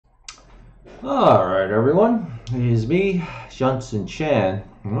Alright everyone, it is me, Johnson Chan.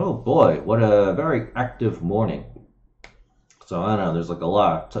 Oh boy, what a very active morning. So I don't know, there's like a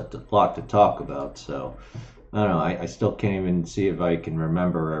lot to talk about, so I don't know, I still can't even see if I can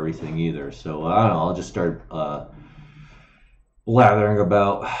remember everything either. So I don't know, I'll just start blathering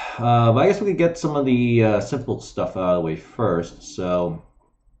about. But I guess we could get some of the simple stuff out of the way first. So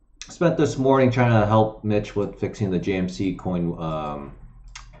I spent this morning trying to help Mitch with fixing the JMC coin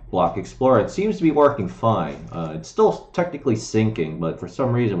block explorer. It seems to be working fine. It's still technically syncing, but for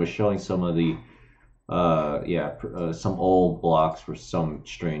some reason it was showing some of the some old blocks for some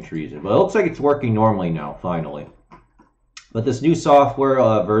strange reason. But it looks like it's working normally now, finally. But this new software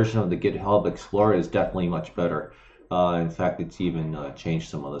version of the GitHub Explorer is definitely much better. In fact, it's even changed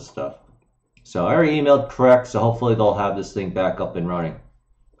some of the stuff. So I already emailed correct, so hopefully they'll have this thing back up and running.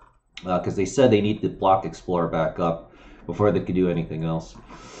 Because they said they need the block explorer back up before they could do anything else.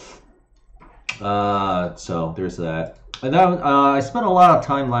 So there's that. And then I spent a lot of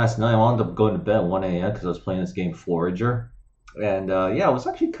time last night. I wound up going to bed at 1 a.m. because I was playing this game Forager. And yeah, it was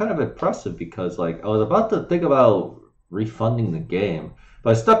actually kind of impressive because like I was about to think about refunding the game,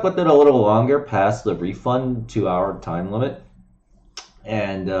 but I stuck with it a little longer past the refund 2-hour time limit.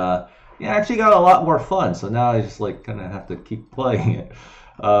 And yeah, I actually got a lot more fun. So now I just like kind of have to keep playing it.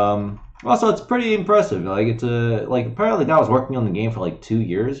 Also, it's pretty impressive. Like it's like apparently the guy was working on the game for like 2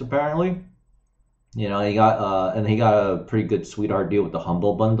 years apparently. You know, he got a pretty good sweetheart deal with the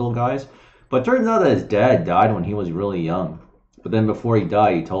Humble Bundle guys. But it turns out that his dad died when he was really young. But then before he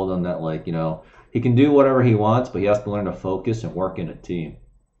died, he told him that like, you know, he can do whatever he wants, but he has to learn to focus and work in a team.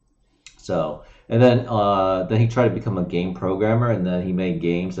 So, and then he tried to become a game programmer, and then he made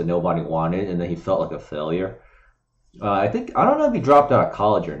games that nobody wanted, and then he felt like a failure. I don't know if he dropped out of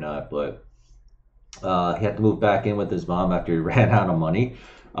college or not, but he had to move back in with his mom after he ran out of money.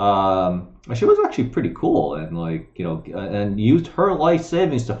 She was actually pretty cool and like, you know, and used her life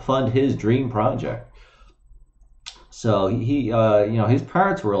savings to fund his dream project. So he you know, his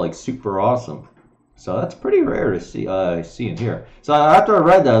parents were like super awesome. So that's pretty rare to see and hear. So after I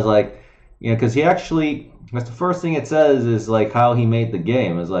read that, I was like, you know, because he actually, that's the first thing it says is like how he made the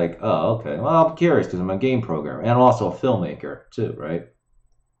game. It's like, oh, okay. Well, I'm curious because I'm a game programmer and I'm also a filmmaker too, right?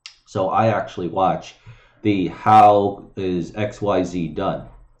 So I actually watch the how is XYZ done.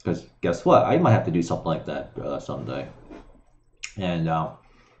 Because guess what? I might have to do something like that someday. And I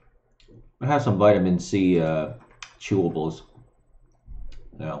have some vitamin C chewables.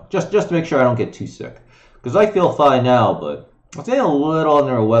 You know, just to make sure I don't get too sick. Because I feel fine now, but I was getting a little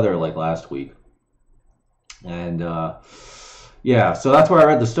under the weather like last week. And yeah, so that's where I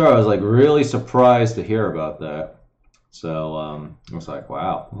read the story. I was like really surprised to hear about that. So I was like,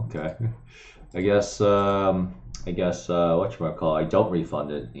 wow, okay. I guess whatchamacallit, I don't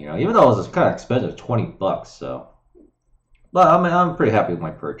refund it, you know, even though it was kind of expensive, $20. So, but I'm pretty happy with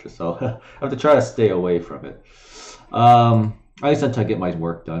my purchase. So I have to try to stay away from it. At least until I get my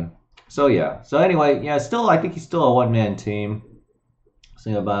work done. So yeah. So anyway, yeah. Still, I think he's still a one-man team.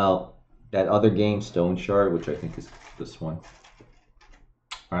 Think about that other game, Stone Shard, which I think is this one.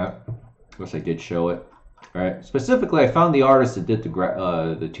 All right. Of course, I did show it. All right. Specifically, I found the artist that did the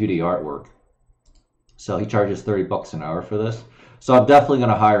 2D artwork. So he charges $30 an hour for this. So I'm definitely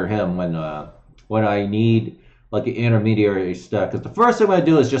gonna hire him when I need like an intermediary step. Because the first thing I'm gonna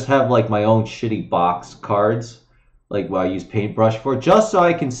do is just have like my own shitty box cards, like what I use Paintbrush for, just so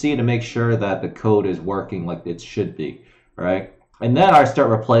I can see to make sure that the code is working like it should be. All right. And then I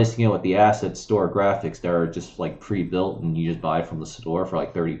start replacing it with the asset store graphics that are just like pre-built and you just buy from the store for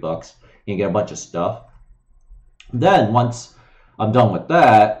like $30. You get a bunch of stuff. Then once I'm done with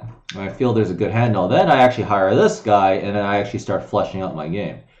that, and I feel there's a good handle, then I actually hire this guy and then I actually start fleshing out my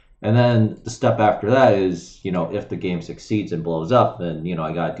game. And then the step after that is, you know, if the game succeeds and blows up, then, you know,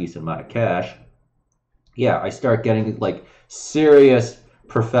 I got a decent amount of cash. Yeah, I start getting like serious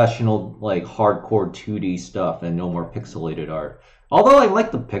professional, like hardcore 2D stuff and no more pixelated art. Although I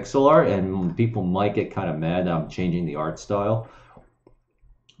like the pixel art and people might get kind of mad that I'm changing the art style.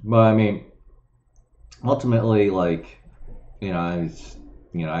 But I mean, ultimately, like, you know,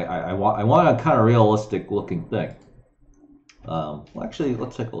 I want a kind of realistic looking thing. Well, actually,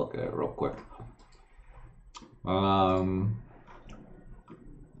 let's take a look at it real quick. Oh,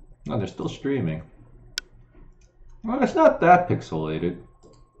 they're still streaming. Well, it's not that pixelated.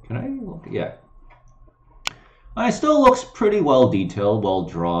 Can I look? Yeah. It still looks pretty well detailed, well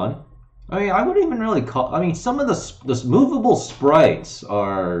drawn. I mean, I wouldn't even really call. I mean, some of the movable sprites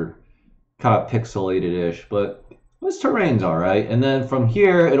are kind of pixelated-ish, but this terrain's all right. And then from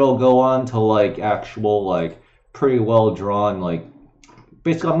here, it'll go on to like actual like pretty well drawn like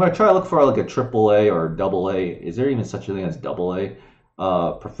basically I'm gonna try to look for like a triple A or double A. Is there even such a thing as double A?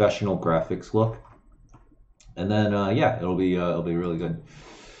 Professional graphics look, and then yeah, it'll be really good.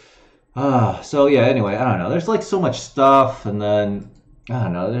 So yeah. Anyway, I don't know. There's like so much stuff, and then I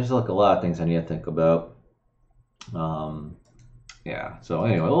don't know. There's like a lot of things I need to think about. Yeah. So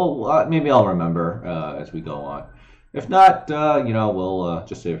anyway, well, maybe I'll remember as we go on. If not, you know, we'll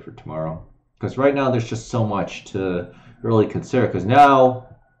just save it for tomorrow. Because right now there's just so much to really consider. Because now,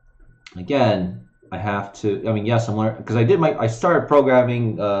 again, I have to. I mean, yes, I'm learning. Because I started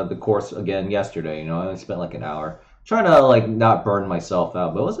programming the course again yesterday. You know, I spent like an hour trying to like not burn myself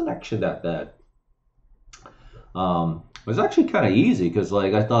out, but it wasn't actually that bad. It was actually kind of easy because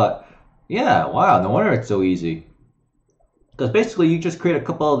like I thought, yeah, wow, no wonder it's so easy. Because basically you just create a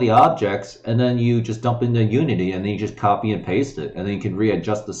couple of the objects and then you just dump into Unity and then you just copy and paste it and then you can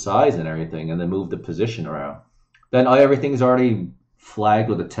readjust the size and everything and then move the position around. Then everything's already flagged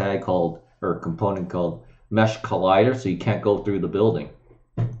with a tag called, or a component called Mesh Collider, so you can't go through the building.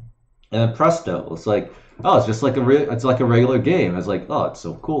 And then presto, it's like, oh, it's just like it's like a regular game. It's like, oh, it's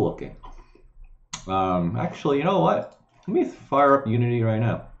so cool looking. Actually, you know what? Let me fire up Unity right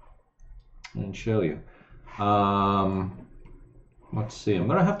now and show you. Let's see. I'm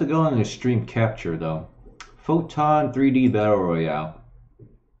gonna have to go into Stream Capture though. Photon 3D Battle Royale.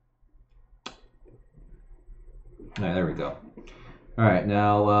 Alright, there we go. Alright,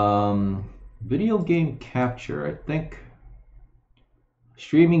 now video game capture. I think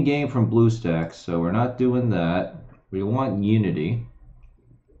streaming game from BlueStacks, so we're not doing that. We want Unity.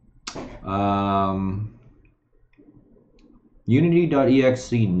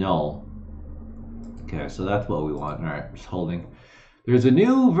 Unity.exe null. Okay, so that's what we want. Alright, just holding. There's a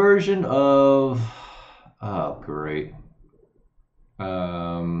new version of, oh great.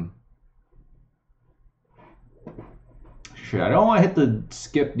 Shit, I don't want to hit the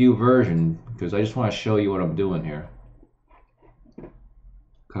skip new version because I just want to show you what I'm doing here.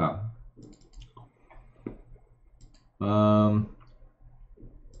 Okay.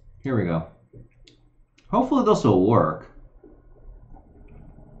 Here we go. Hopefully this will work.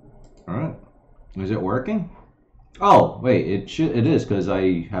 Alright. Is it working? Oh, wait, it is because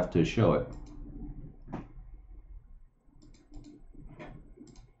I have to show it.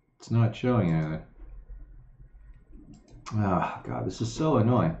 It's not showing anything. Ah, God, this is so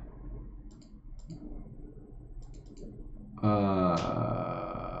annoying.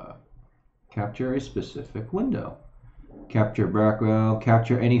 Capture a specific window. Capture background.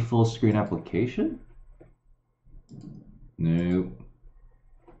 Capture any full screen application? Nope.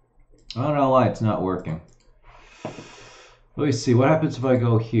 I don't know why it's not working. Let me see, what happens if I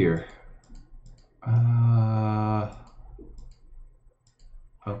go here?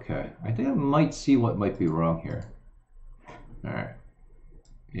 Okay, I think I might see what might be wrong here. Alright.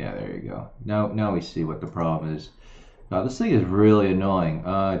 Yeah, there you go. Now we see what the problem is. Now this thing is really annoying.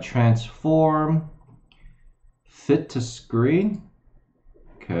 Transform, fit to screen.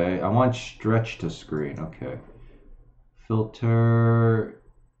 Okay, I want stretch to screen. Okay. Filter,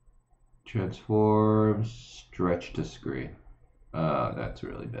 transform, stretch to screen. Oh, that's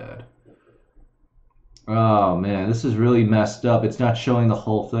really bad. Oh man, this is really messed up. It's not showing the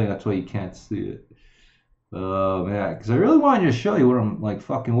whole thing. That's why you can't see it. Oh man, because I really wanted to show you what I'm like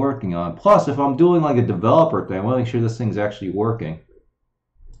fucking working on. Plus, if I'm doing like a developer thing, I want to make sure this thing's actually working.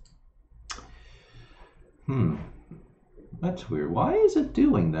 That's weird. Why is it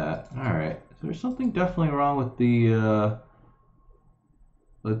doing that? Alright, there's something definitely wrong with the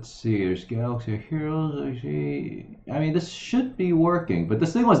let's see, there's Galaxy Heroes. I mean, this should be working, but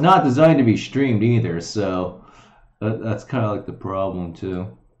this thing was not designed to be streamed either, so that's kind of like the problem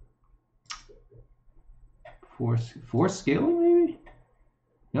too. Force scaling, maybe?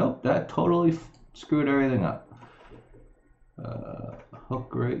 Nope, that totally screwed everything up.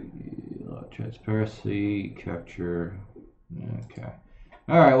 Hook rate, transparency, capture. Okay.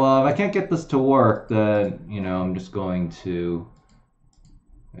 All right. Well, if I can't get this to work, then you know I'm just going to.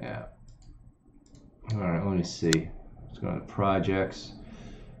 Yeah. All right, let me see. Let's go to projects.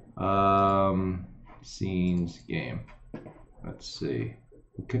 Scenes, game. Let's see.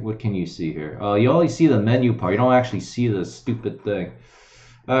 What can you see here? Oh, you only see the menu part. You don't actually see the stupid thing.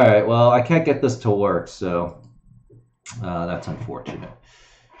 All right, well, I can't get this to work, so that's unfortunate.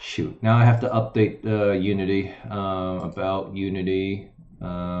 Shoot. Now I have to update Unity. About Unity.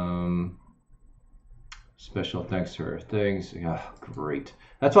 Special thanks for things. Oh, great.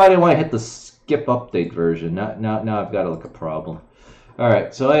 That's why I didn't want to hit the skip update version. Now I've got like a problem. All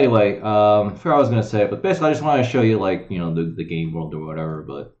right. So anyway, I forgot what I was gonna say, but basically I just wanted to show you like the game world or whatever.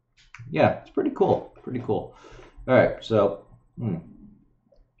 But yeah, it's pretty cool. Pretty cool. All right. So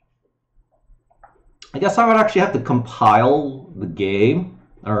I guess I would actually have to compile the game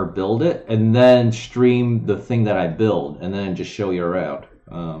or build it and then stream the thing that I build and then just show you around.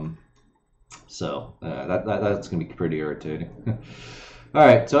 That's going to be pretty irritating. All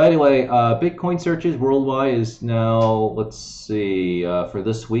right, so anyway, Bitcoin searches worldwide is now, let's see, for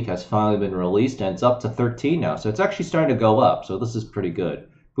this week has finally been released, and it's up to 13 now. So it's actually starting to go up, so this is pretty good.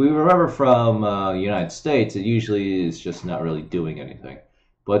 If we remember from United States, it usually is just not really doing anything.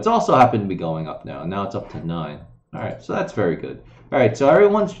 But it's also happened to be going up now, and now it's up to 9. All right, so that's very good. All right, so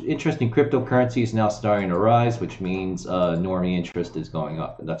everyone's interest in cryptocurrency is now starting to rise, which means normie interest is going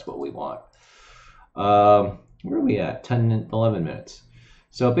up, and that's what we want. Where are we at? 10, 11 minutes.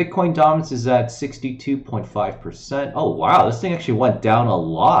 So Bitcoin dominance is at 62.5%. Oh, wow, this thing actually went down a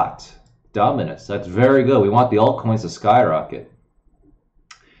lot. Dominance, that's very good. We want the altcoins to skyrocket.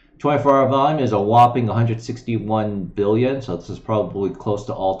 24-hour volume is a whopping 161 billion, so this is probably close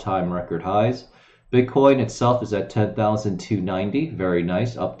to all-time record highs. Bitcoin itself is at 10,290, very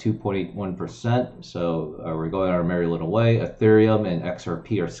nice, up 2.81%. So we're going our merry little way. Ethereum and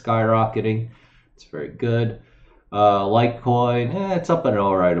XRP are skyrocketing. It's very good. Litecoin, it's up an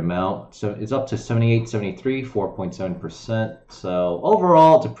alright amount. So it's up to 78.73, 4.7%. So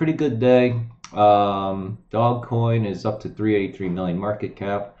overall, it's a pretty good day. Dogcoin is up to 383 million market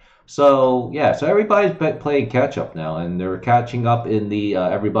cap. So yeah, so everybody's playing catch up now, and they're catching up in the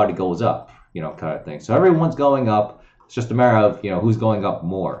everybody goes up, kind of thing. So everyone's going up. It's just a matter of who's going up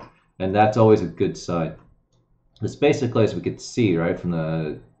more, and that's always a good sign. It's basically, as we could see, right, from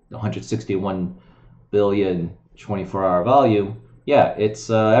the 161 billion 24-hour volume. Yeah, it's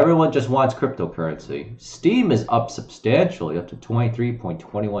everyone just wants cryptocurrency. Steam is up substantially, up to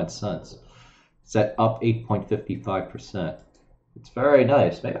 23.21 cents. It's at up 8.55%. It's very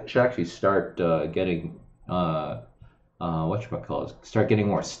nice. Maybe I should actually start getting start getting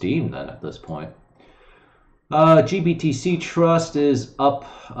more Steam then at this point. GBTC Trust is up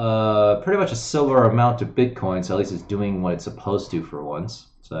pretty much a similar amount to Bitcoin, so at least it's doing what it's supposed to for once.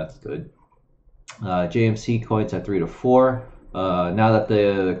 So that's good. JMC coins at 3 to 4. Now that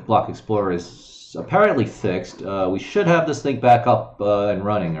the Block Explorer is apparently fixed, we should have this thing back up and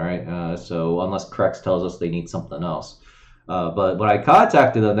running, all right? So unless Crex tells us they need something else. But when I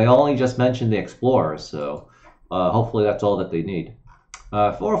contacted them, they only just mentioned the Explorer, so hopefully that's all that they need.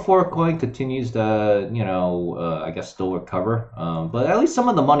 404 coin continues to, I guess still recover. But at least some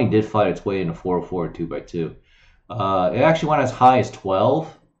of the money did fight its way into 404 2x2. It actually went as high as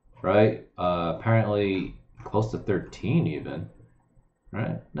 12. Right? Apparently close to 13 even.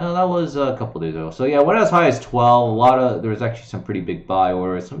 Right? No, that was a couple days ago. So yeah, went as high as 12. There was actually some pretty big buy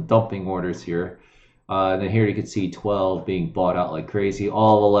orders, some dumping orders here. And then here you can see 12 being bought out like crazy.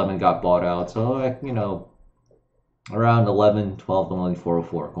 All of 11 got bought out. So around 11, 12 million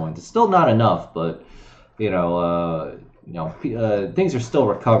 404 coins. It's still not enough, but things are still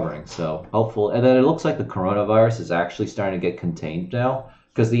recovering. So hopeful. And then it looks like the coronavirus is actually starting to get contained now,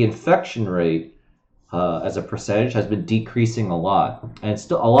 because the infection rate as a percentage has been decreasing a lot, and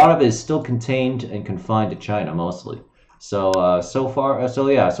still a lot of it is still contained and confined to China mostly. So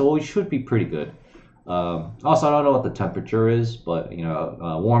so we should be pretty good. Also, I don't know what the temperature is, but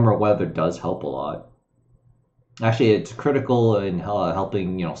warmer weather does help a lot. Actually, it's critical in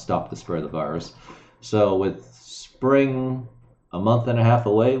helping stop the spread of the virus. So with spring a month and a half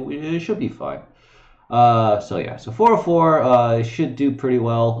away, it should be fine. So 404 should do pretty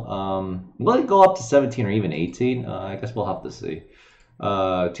well. Will it go up to 17 or even 18? I guess we'll have to see.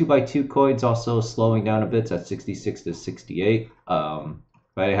 2x2 coins also slowing down a bit. It's at 66 to 68.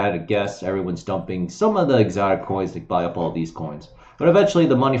 If I had to guess, everyone's dumping some of the exotic coins to buy up all these coins. But eventually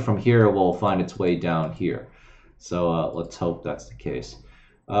the money from here will find its way down here. So let's hope that's the case.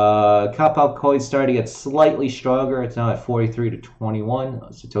 Compound coins starting to get slightly stronger. It's now at 43 to 21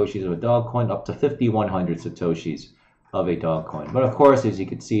 satoshis of a dog coin, up to 5,100 satoshis of a dog coin. But of course, as you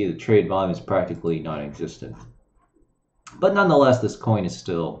can see, the trade volume is practically non-existent. But nonetheless, this coin is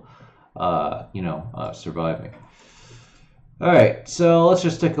still, surviving. All right, so let's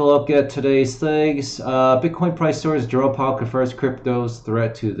just take a look at today's things. Bitcoin price soars. Jerome Powell confirms crypto's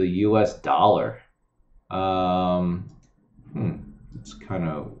threat to the U.S. dollar. It's kind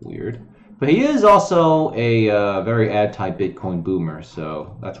of weird. But he is also a very anti-Bitcoin boomer,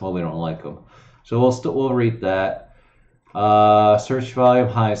 so that's why we don't like him. So we'll read that. Search volume,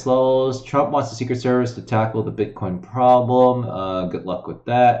 highest levels. Trump wants the Secret Service to tackle the Bitcoin problem. Good luck with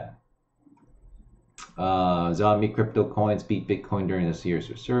that. Zombie crypto coins beat Bitcoin during this year's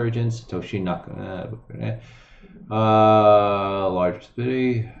resurgence. Satoshi Nakamoto. Largest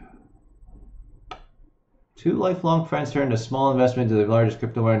city. Two lifelong friends turned a small investment into the largest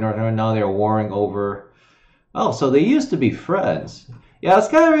crypto market in North America. Now they're warring over. Oh, so they used to be friends. Yeah, that's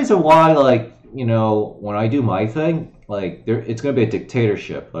kind of the reason why, like, you know, when I do my thing, like, it's going to be a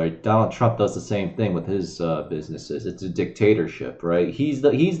dictatorship. Like, Donald Trump does the same thing with his businesses. It's a dictatorship, right? He's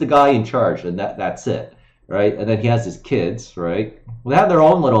the guy in charge, and that's it, right? And then he has his kids, right? They have their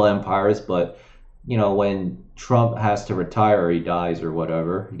own little empires, but, you know, when Trump has to retire or he dies or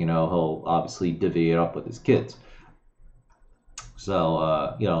whatever, you know, he'll obviously divvy it up with his kids.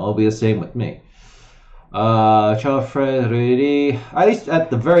 So, you know, it'll be the same with me. Ciao Freddy. At least,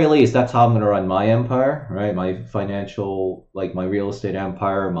 at the very least, that's how I'm going to run my empire, right? My financial, like my real estate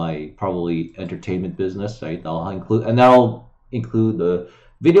empire, my probably entertainment business, right? That'll include the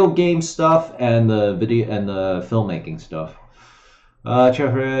video game stuff and the filmmaking stuff. Ciao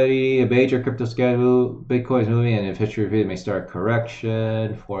Freddy. A major crypto scam, Bitcoin's moving, and if history repeated, may start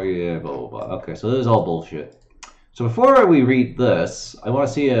correction for you. Blah blah blah. Okay, so this is all bullshit. So before we read this, I want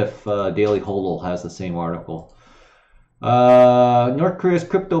to see if Daily Hodl has the same article. North Korea's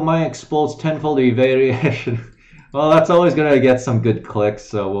crypto mine explodes tenfold variation. Well, that's always going to get some good clicks,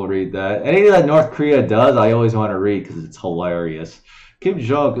 so we'll read that. Anything that North Korea does, I always want to read because it's hilarious. Kim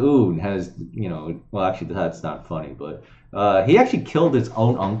Jong-un has, you know, well, actually, that's not funny, but he actually killed his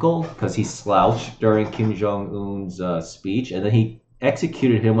own uncle because he slouched during Kim Jong-un's speech, and then he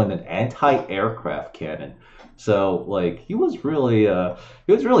executed him with an anti-aircraft cannon. So, like, he was really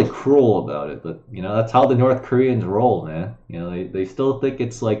cruel about it, but, you know, that's how the North Koreans roll, man. You know, they still think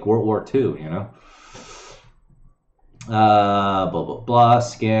it's like World War II, you know? Blah, blah, blah,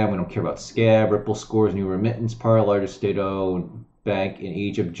 scam, we don't care about scam. Ripple scores new remittance part, largest state-owned bank in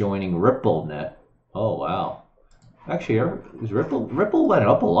Egypt joining RippleNet. Oh, wow. Actually, is Ripple went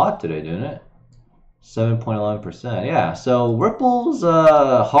up a lot today, didn't it? 7.11%. Yeah, so Ripple's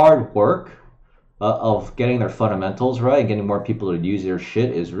hard work of getting their fundamentals right, getting more people to use their shit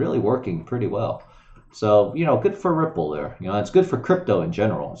is really working pretty well. So, you know, good for Ripple there. You know, it's good for crypto in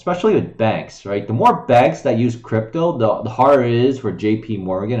general, especially with banks, right? The more banks that use crypto, the harder it is for JP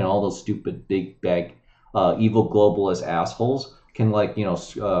Morgan and all those stupid big bank, evil globalist assholes can, like, you know,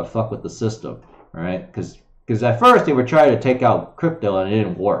 fuck with the system, right? Because at first they were trying to take out crypto and it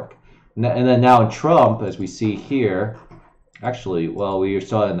didn't work. And then now in Trump, as we see here, actually, well, we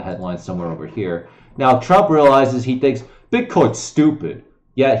saw it in the headlines somewhere over here. Now, Trump realizes he thinks Bitcoin's stupid,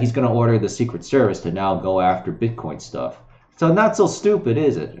 yet he's going to order the Secret Service to now go after Bitcoin stuff. So not so stupid,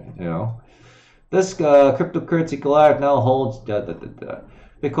 is it? You know, this cryptocurrency collapse now holds.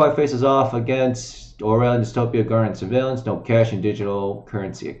 Bitcoin faces off against Orwellian dystopia, government surveillance, no cash and digital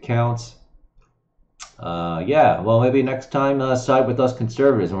currency accounts. Yeah, well, maybe next time side with us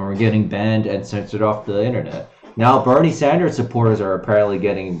conservatives when we're getting banned and censored off the internet. Now, Bernie Sanders supporters are apparently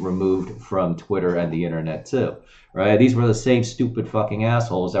getting removed from Twitter and the internet too, right? These were the same stupid fucking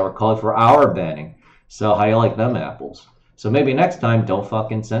assholes that were calling for our banning. So how you like them apples? So maybe next time, don't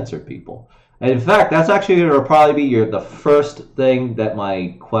fucking censor people. And in fact, that's actually going to probably be the first thing that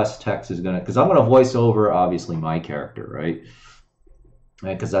my quest text is going to, because I'm going to voice over, obviously, my character, right?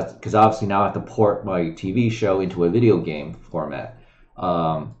 Because obviously now I have to port my TV show into a video game format.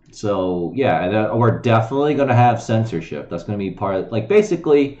 So yeah, and we're definitely going to have censorship. That's going to be part of, like,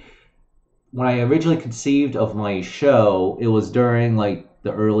 basically, when I originally conceived of my show, it was during like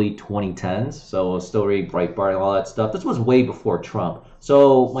the early 2010s, so it was still reading Breitbart and all that stuff. This was way before Trump,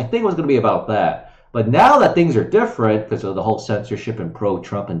 so my thing was going to be about that. But now that things are different because of the whole censorship and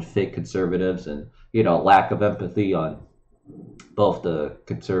pro-Trump and fake conservatives and, you know, lack of empathy on both the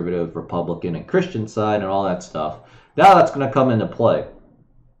conservative, Republican, and Christian side and all that stuff, now that's going to come into play.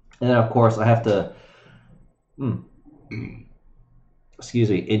 And then, of course, I have to,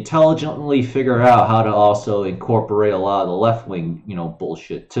 intelligently figure out how to also incorporate a lot of the left-wing, you know,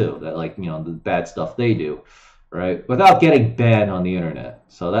 bullshit too. That, like, you know, the bad stuff they do, right? Without getting banned on the internet.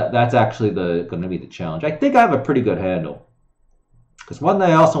 So that's actually going to be the challenge. I think I have a pretty good handle. Because one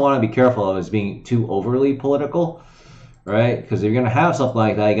thing I also want to be careful of is being too overly political, right? Because if you're going to have something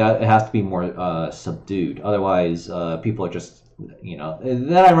like that, it has to be more subdued. Otherwise, people are just, you know, and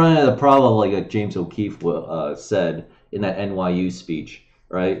then I run into the problem like James O'Keefe said in that NYU speech,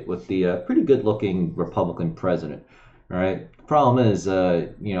 right, with the pretty good-looking Republican president, right? The problem is,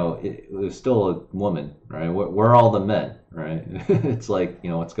 you know, it was still a woman, right? We're all the men, right? It's like,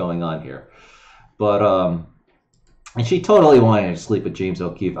 you know, what's going on here? But, and she totally wanted to sleep with James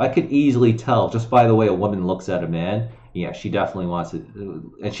O'Keefe. I could easily tell just by the way a woman looks at a man. Yeah, she definitely wants it,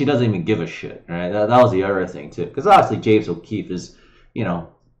 and she doesn't even give a shit, right? That was the other thing too, because obviously James O'Keefe is, you know,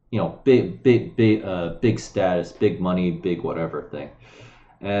 big status, big money, big whatever thing,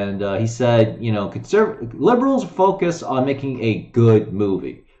 And he said, you know, liberals focus on making a good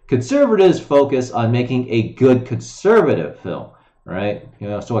movie. Conservatives focus on making a good conservative film, right? You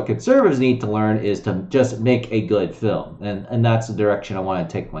know, so what conservatives need to learn is to just make a good film, and that's the direction I want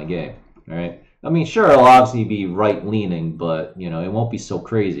to take my game, right? I mean, sure, it'll obviously be right-leaning, but you know, it won't be so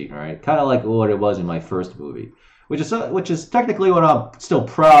crazy, right? Kind of like what it was in my first movie, which is technically what I'm still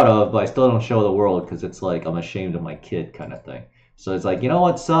proud of, but I still don't show the world because it's like I'm ashamed of my kid kind of thing. So it's like, you know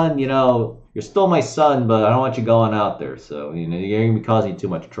what, son, you know, you're still my son, but I don't want you going out there. So, you know, you're gonna be causing too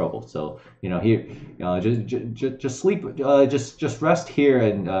much trouble. So, you know, here, you know, just sleep, just rest here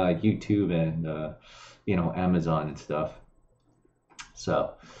and YouTube and you know, Amazon and stuff.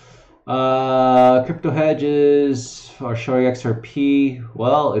 So, crypto hedges are shorting XRP.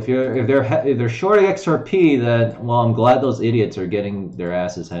 Well, if they're shorting XRP, then well, I'm glad those idiots are getting their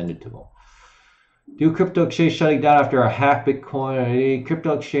asses handed to them. New crypto exchange shutting down after a hack. Bitcoin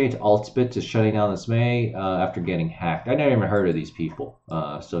crypto exchange Altspits is shutting down this May after getting hacked. I never even heard of these people,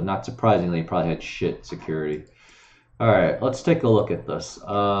 so not surprisingly, they probably had shit security. All right, let's take a look at this.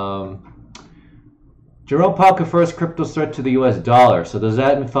 Jerome Powell confers crypto threat to the U.S. dollar. So does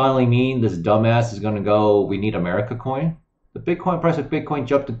that finally mean this dumbass is going to go, we need America coin? The Bitcoin price of Bitcoin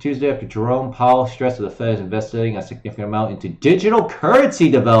jumped on Tuesday after Jerome Powell stressed that the Fed is investing a significant amount into digital currency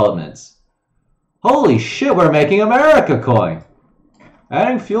developments. Holy shit, we're making America coin.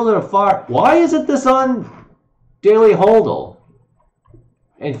 Adding fuel to the fire. Why isn't this on Daily Hodl?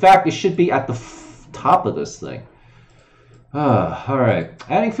 In fact, it should be at the top of this thing. Alright.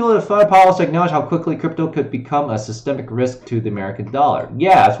 Adding fuel to the fire, Powell acknowledged how quickly crypto could become a systemic risk to the American dollar.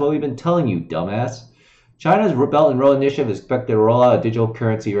 Yeah, that's what we've been telling you, dumbass. China's Belt and Road Initiative is expected to roll out a digital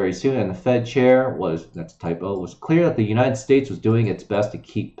currency very soon, and the Fed chair that's a typo, was clear that the United States was doing its best to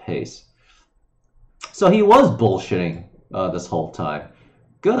keep pace. So he was bullshitting this whole time.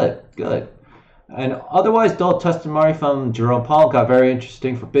 Good, good. And otherwise, dull testimony from Jerome Powell got very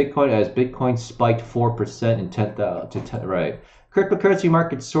interesting for Bitcoin as Bitcoin spiked 4% in 10,000 right. Cryptocurrency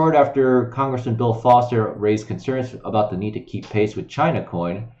market soared after Congressman Bill Foster raised concerns about the need to keep pace with China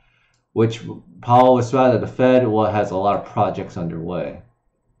coin, which Powell was sad that the Fed has a lot of projects underway.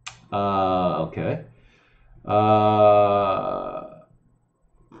 Okay.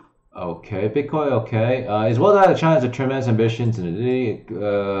 Okay, Bitcoin, okay. As well as China has a tremendous ambitions.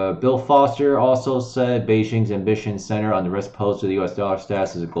 Bill Foster also said Beijing's ambitions center on the risk posed to the U.S. dollar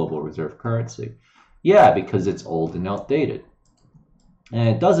status as a global reserve currency. Yeah, because it's old and outdated. And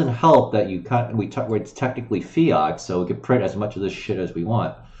it doesn't help that it's technically fiat, so we can print as much of this shit as we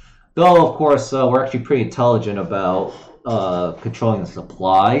want. Though, of course, we're actually pretty intelligent about controlling the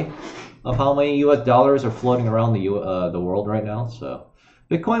supply of how many U.S. dollars are floating around the world right now, so...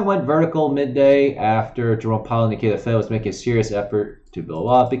 Bitcoin went vertical midday after Jerome Powell indicated the Fed was making a serious effort to build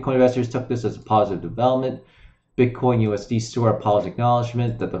up. Bitcoin investors took this as a positive development. Bitcoin USD soared Powell's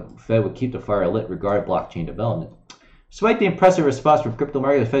acknowledgement that the Fed would keep the fire lit regarding blockchain development. Despite the impressive response from crypto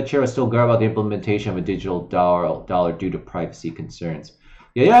market, the Fed chair was still guarded about the implementation of a digital dollar due to privacy concerns.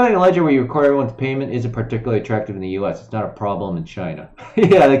 Yeah, having a ledger where you record everyone's payment isn't particularly attractive in the U.S. It's not a problem in China.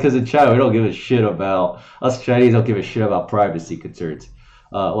 Yeah, because in China we don't give a shit about, us Chinese don't give a shit about privacy concerns.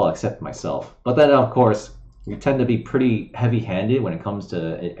 Well, except myself. But then, of course, we tend to be pretty heavy-handed when it comes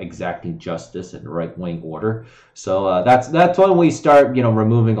to exacting justice and right-wing order. So that's when we start, you know,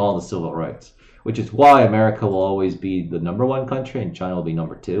 removing all the civil rights, which is why America will always be the #1 country and China will be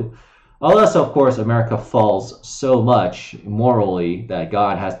 #2. Unless, of course, America falls so much morally that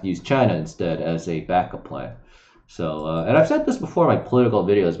God has to use China instead as a backup plan. So, and I've said this before in my political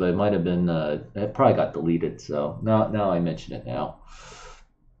videos, but it might have been, it probably got deleted. So now I mention it now.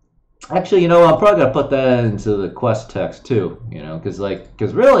 Actually, you know, I'm probably gonna put that into the quest text too. You know, because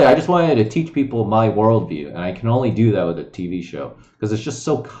really, I just wanted to teach people my worldview, and I can only do that with a TV show because it's just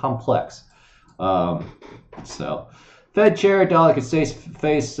so complex. So, Fed chair dollar could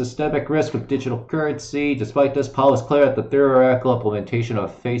face systemic risk with digital currency. Despite this, Powell was clear that the theoretical implementation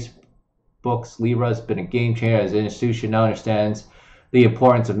of Facebook's Libra has been a game changer as the institution now understands the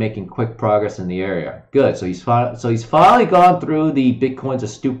importance of making quick progress in the area. Good. So he's finally gone through the Bitcoin's a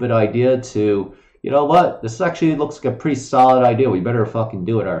stupid idea to, you know what? This actually looks like a pretty solid idea. We better fucking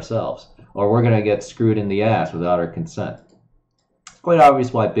do it ourselves, or we're gonna get screwed in the ass without our consent. It's quite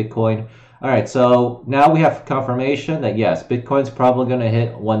obvious why Bitcoin. All right. So now we have confirmation that yes, Bitcoin's probably gonna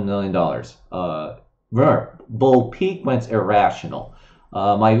hit $1 million. Remember, bull peak when it's irrational.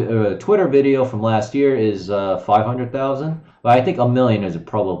 My Twitter video from last year is 500,000. But I think 1 million is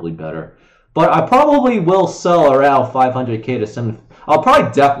probably better. But I probably will sell around 500K to 7. I'll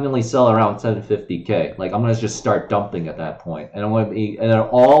probably definitely sell around 750K. Like I'm gonna just start dumping at that point, and I'm gonna be, and then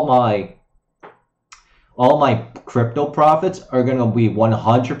all my crypto profits are gonna be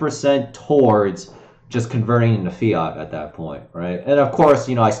 100% towards just converting into fiat at that point, right? And of course,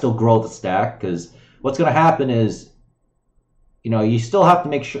 you know, I still grow the stack because what's gonna happen is, you know, you still have to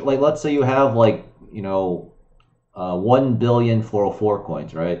make sure. Like, let's say you have like, you know, 1 billion 404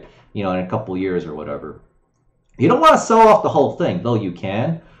 coins, right? You know, in a couple years or whatever. You don't want to sell off the whole thing, though you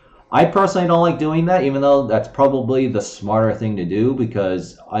can. I personally don't like doing that, even though that's probably the smarter thing to do,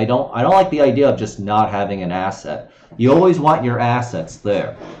 because I don't like the idea of just not having an asset. You always want your assets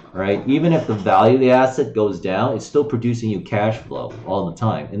there, right? Even if the value of the asset goes down, it's still producing you cash flow all the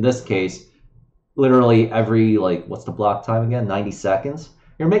time. In this case, literally every, like, what's the block time again? 90 seconds?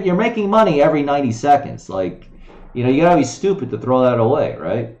 You're making money every 90 seconds. Like, you know, you gotta be stupid to throw that away,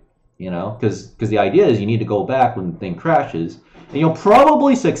 right? You know, because the idea is you need to go back when the thing crashes, and you'll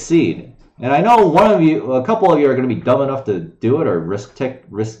probably succeed. And I know a couple of you are going to be dumb enough to do it, or risk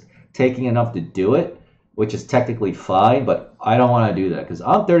taking enough to do it, which is technically fine. But I don't want to do that because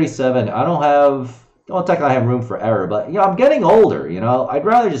I'm 37. I don't technically have room for error, but you know, I'm getting older. You know, I'd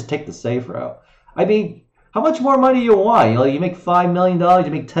rather just take the safe route. I mean, how much more money do you want? You know, you make $5 million,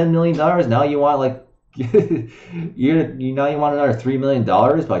 you make $10 million. Now you want like. you want another $3 million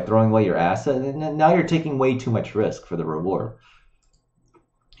by throwing away your asset, and now you're taking way too much risk for the reward.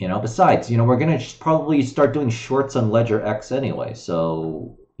 You know, besides, you know, we're gonna probably start doing shorts on Ledger X anyway,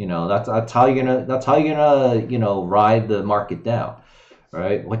 so you know that's how you're gonna you know, ride the market down,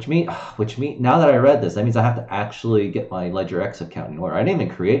 right? Which means now that I read this, that means I have to actually get my Ledger X account in order. I didn't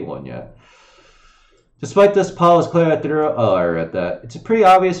even create one yet. Despite this, Powell is clear that I read that. It's pretty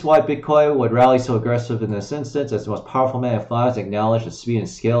obvious why Bitcoin would rally so aggressive in this instance, as the most powerful man of finance acknowledged the speed and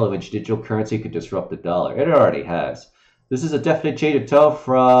scale of which digital currency could disrupt the dollar. It already has. This is a definite change of tone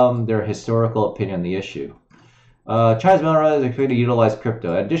from their historical opinion on the issue. China's monero is expected to utilize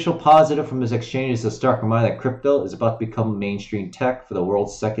crypto. An additional positive from this exchange is the stark reminder that crypto is about to become mainstream tech for the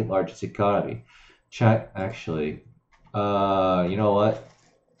world's second largest economy. Actually, you know what?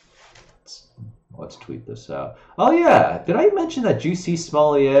 Let's tweet this out. Oh yeah, did I mention that Justice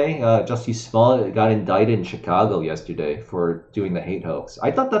Smollett got indicted in Chicago yesterday for doing the hate hoax?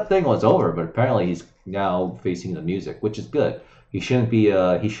 I thought that thing was over, but apparently he's now facing the music, which is good. He shouldn't be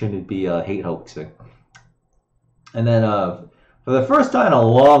hate hoaxing. And then for the first time in a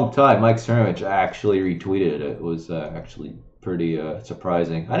long time, Mike Cernovich actually retweeted it. It was actually pretty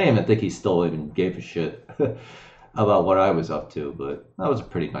surprising. I didn't even think he still even gave a shit about what I was up to, but that was a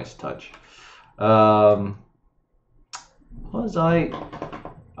pretty nice touch. I was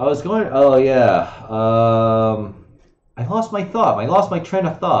going, oh yeah, I lost my thought. I lost my train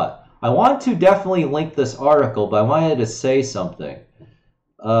of thought. I want to definitely link this article, but I wanted to say something.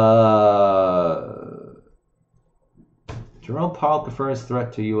 Jerome Powell confirms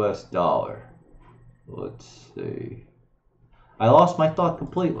threat to U.S. dollar. Let's see. I lost my thought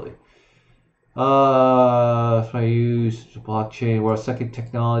completely. If I use blockchain, world second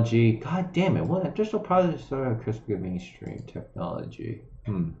technology. God damn it! What additional projects are crispy mainstream technology?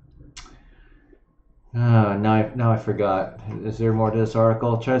 Now I forgot. Is there more to this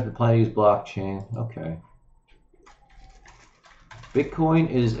article? China's been planning to use blockchain. Okay. Bitcoin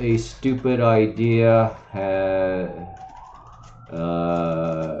is a stupid idea.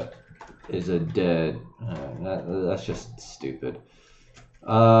 Is a dead. That's just stupid.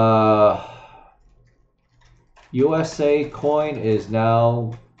 USA coin is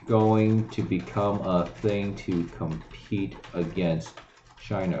now going to become a thing to compete against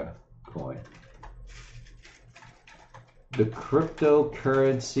China coin. The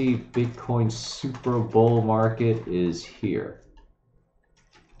cryptocurrency Bitcoin Super Bowl market is here.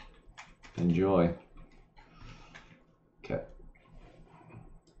 Enjoy. Okay.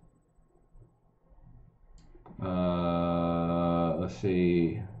 Let's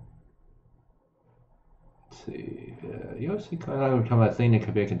see. USD coin will become a thing that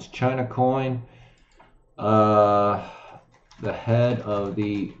could be against China coin. The head of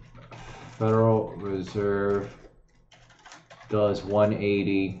the Federal Reserve does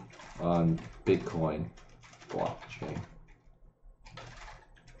 180 on Bitcoin blockchain.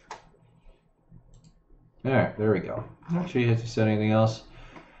 Alright, there we go. Actually, has to say anything else?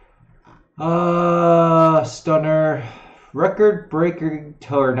 Stunner. Record-breaking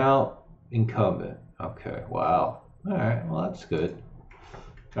turnout incumbent. Okay, wow. Alright, well that's good.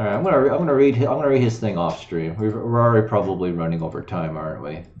 Alright, I'm gonna read his thing off stream. We're already probably running over time, aren't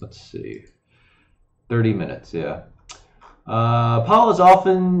we? Let's see. 30 minutes, yeah. Powell has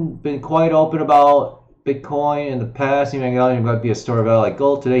often been quite open about Bitcoin in the past. He might be a store of value like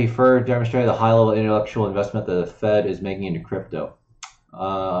gold. Today, he further demonstrated the high-level intellectual investment that the Fed is making into crypto.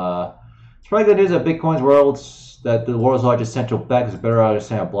 It's probably good news that that the world's largest central bank is a better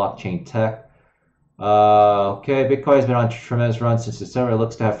understanding of blockchain tech. Okay, Bitcoin has been on a tremendous run since December. It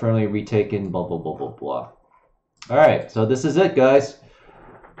looks to have firmly retaken blah, blah, blah, blah, blah. All right, so this is it, guys.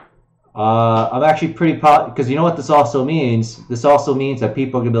 I'm actually pretty because you know what this also means? This also means that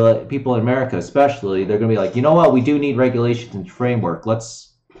people are gonna be like, people in America especially, they're gonna be like, you know what? We do need regulations and framework.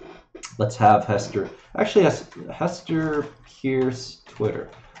 Let's have Hester. Actually, Hester Pierce Twitter.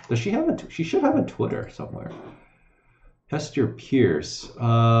 Does she have a? She should have a Twitter somewhere. Hester Pierce.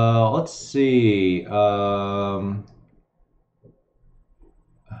 Let's see.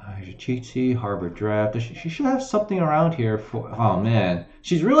 GT, Harvard Draft. She should have something around here for. Oh man,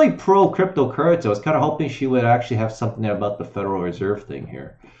 she's really pro cryptocurrency. I was kind of hoping she would actually have something about the Federal Reserve thing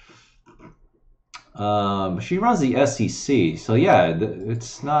here. She runs the SEC, so yeah,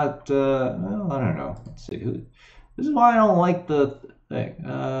 it's not. Well, I don't know. Let's see who. This is why I don't like the thing.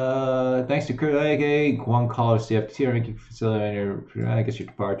 Thanks to one caller CFT, making facility. I guess your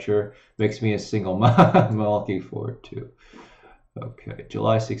departure makes me a single mom. I'm looking forward to. Okay,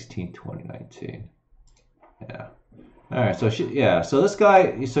 July 16, 2019. Yeah. All right, so so this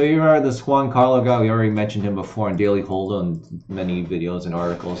guy, so you remember this Juan Carlo guy, we already mentioned him before in Daily Hold on many videos and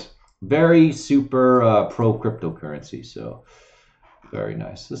articles. Very super pro cryptocurrency, so very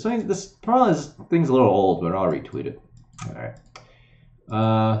nice. This thing's a little old, but I'll retweet it. All right.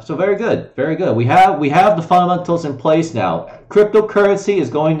 So very good, very good. We have the fundamentals in place now. Cryptocurrency is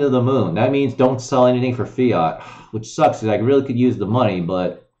going to the moon. That means don't sell anything for fiat, which sucks because I really could use the money.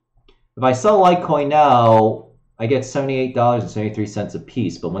 But if I sell Litecoin now, I get $78.73 a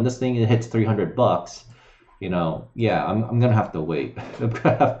piece. But when this thing hits $300, you know, yeah, I'm gonna have to wait. I'm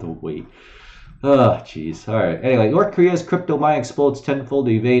gonna have to wait. Oh, jeez. All right. Anyway, North Korea's crypto mining explodes tenfold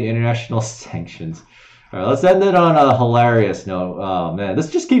to evade international sanctions. All right, let's end it on a hilarious note. Oh man, this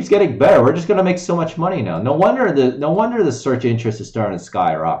just keeps getting better. We're just gonna make so much money now. No wonder the search interest is starting to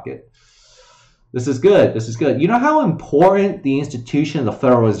skyrocket. This is good. This is good. You know how important the institution of the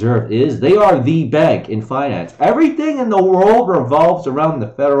Federal Reserve is? They are the bank in finance. Everything in the world revolves around the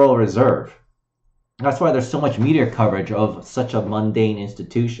Federal Reserve. That's why there's so much media coverage of such a mundane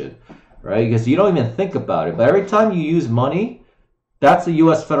institution, right? Because you don't even think about it. But every time you use money, that's the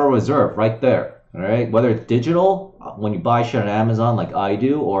U.S. Federal Reserve right there. All right, whether it's digital, when you buy shit on Amazon like I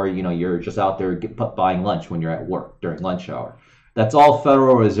do, or you know you're just out there buying lunch when you're at work during lunch hour, that's all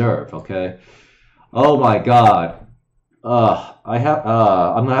Federal Reserve. Okay. Oh my God.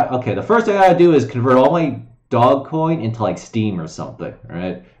 I'm not okay. The first thing I gotta do is convert all my Dogcoin into like Steam or something. All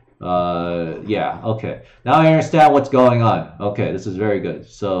right. Yeah. Okay. Now I understand what's going on. Okay, this is very good.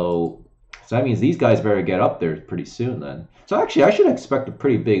 So that means these guys better get up there pretty soon then. So actually, I should expect a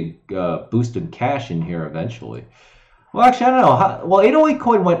pretty big boost in cash in here eventually. Well, actually, I don't know. Well, 808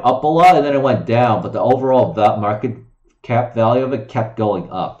 coin went up a lot and then it went down, but the overall market cap value of it kept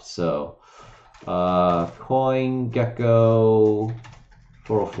going up. So, CoinGecko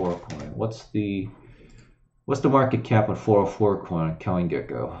 404 coin. What's the market cap on 404 coin?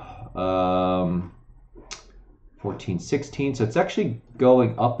 CoinGecko 1416. So it's actually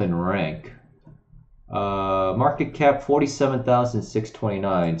going up in rank. Market cap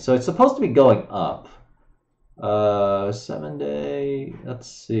 47,629. So it's supposed to be going up. 7 day.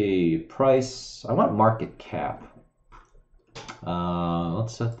 Let's see. Price. I want market cap.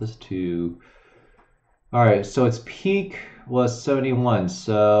 Let's set this to. All right. So its peak was 71.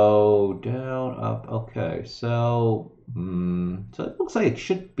 So down, up. Okay. So so it looks like it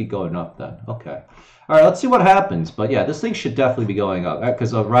should be going up then. Okay. All right, let's see what happens. But yeah, this thing should definitely be going up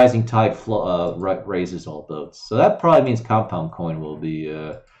because a rising tide raises all boats. So that probably means Compound Coin will be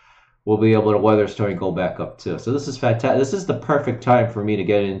able to weather a storm and go back up too. So this is fantastic. This is the perfect time for me to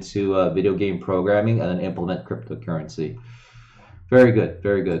get into video game programming and then implement cryptocurrency. Very good,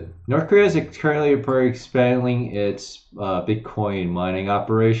 very good. North Korea is currently expanding its Bitcoin mining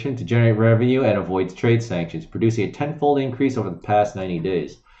operation to generate revenue and avoid trade sanctions, producing a tenfold increase over the past 90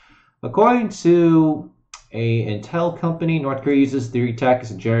 days. According to a Intel company, North Korea uses theory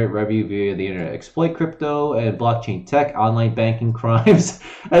tactics to generate revenue via the internet, exploit crypto and blockchain tech, online banking crimes,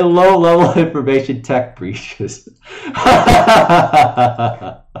 and low-level information tech breaches.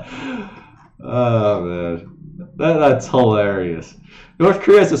 Oh man, that's hilarious. North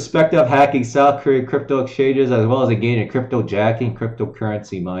Korea is suspected of hacking South Korean crypto exchanges as well as engaging in crypto jacking,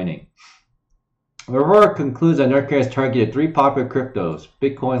 cryptocurrency mining. The report concludes that North Korea has targeted 3 popular cryptos: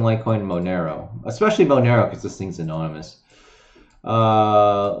 Bitcoin, Litecoin, and Monero. Especially Monero because this thing's anonymous.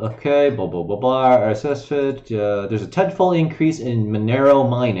 Okay, blah, blah, blah, blah. There's a tenfold increase in monero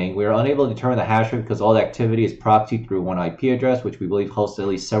mining. We are unable to determine the hash rate because all the activity is proxied through one IP address, which we believe hosts at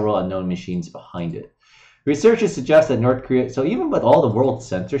least several unknown machines behind it. Researchers suggest that North Korea, so even with all the world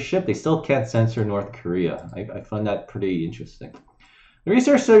censorship, they still can't censor North Korea. I find that pretty interesting. The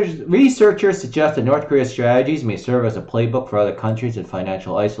researchers suggest that North Korea's strategies may serve as a playbook for other countries in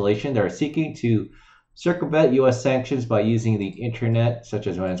financial isolation that are seeking to circumvent U.S. sanctions by using the internet, such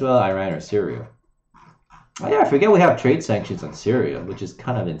as Venezuela, Iran, or Syria. Oh, yeah, I forget we have trade sanctions on Syria, which is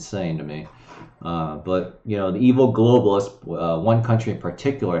kind of insane to me. But, you know, the evil globalists, one country in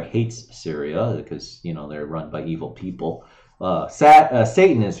particular, hates Syria because, you know, they're run by evil people.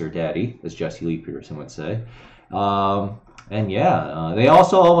 Satan is their daddy, as Jesse Lee Peterson would say. And yeah, they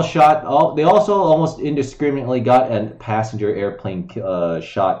also almost indiscriminately got a passenger airplane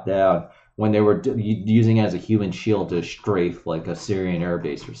shot down when they were using it as a human shield to strafe like a Syrian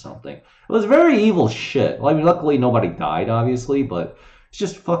airbase or something. It was very evil shit. Well, I mean, luckily nobody died, obviously, but it's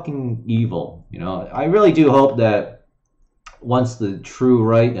just fucking evil, you know. I really do hope that once the true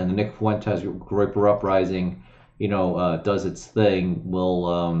right and the Nick Fuentes Ripper Uprising, you know, does its thing,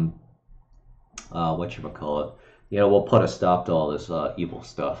 we'll whatchamacallit, you know, we'll put a stop to all this evil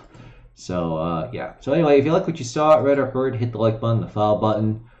stuff. So yeah. So anyway, if you like what you saw, read or heard, hit the like button, the follow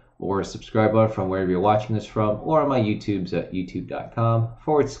button, or subscribe button from wherever you're watching this from, or on my YouTubes at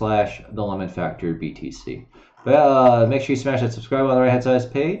youtube.com/The Lemon Factor BTC. But make sure you smash that subscribe on the right hand side of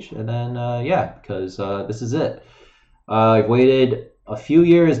this page, and then yeah, because this is it. I've waited a few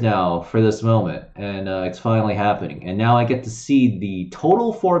years now for this moment, and it's finally happening. And now I get to see the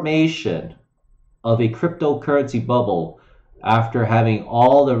total formation of a cryptocurrency bubble after having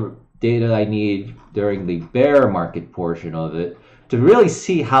all the data I need during the bear market portion of it to really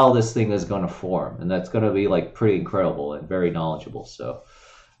see how this thing is going to form. And that's going to be like pretty incredible and very knowledgeable. So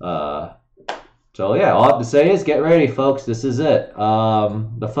yeah, all I have to say is get ready, folks. This is it.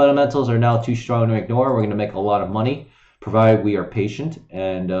 The fundamentals are now too strong to ignore. We're going to make a lot of money, provided we are patient.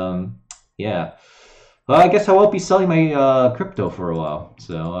 And yeah. Well, I guess I won't be selling my crypto for a while.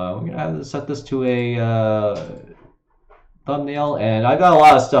 So we're going to have to set this to a thumbnail. And I got a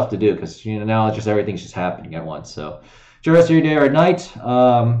lot of stuff to do because, you know, now just everything's just happening at once. So enjoy the rest of your day or night.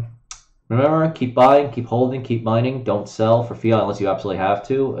 Remember, keep buying, keep holding, keep mining. Don't sell for fiat unless you absolutely have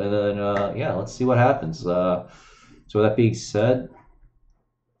to. And then, yeah, let's see what happens. So with that being said,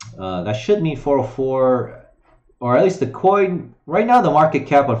 that should mean 404... or at least the coin, right now the market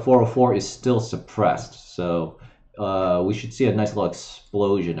cap on 404 is still suppressed. So we should see a nice little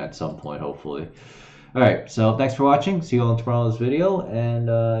explosion at some point, hopefully. All right, so thanks for watching. See you all in tomorrow's video. And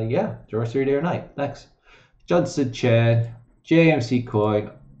yeah, the rest of your day or night. Thanks. Judson Chan, JMC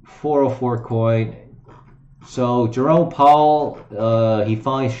coin, 404 coin. So Jerome Powell, he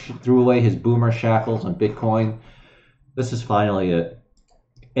finally threw away his boomer shackles on Bitcoin. This is finally it.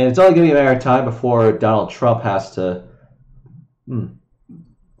 And it's only going to be a matter of time before Donald Trump has to,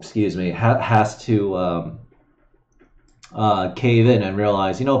 has to cave in and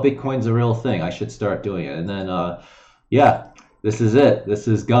realize, you know, Bitcoin's a real thing. I should start doing it. And then, yeah, this is it. This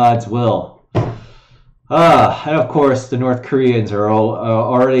is God's will. And of course, the North Koreans are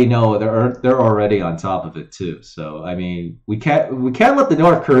already know they're already on top of it too. So I mean, we can't let the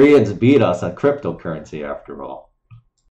North Koreans beat us on cryptocurrency after all.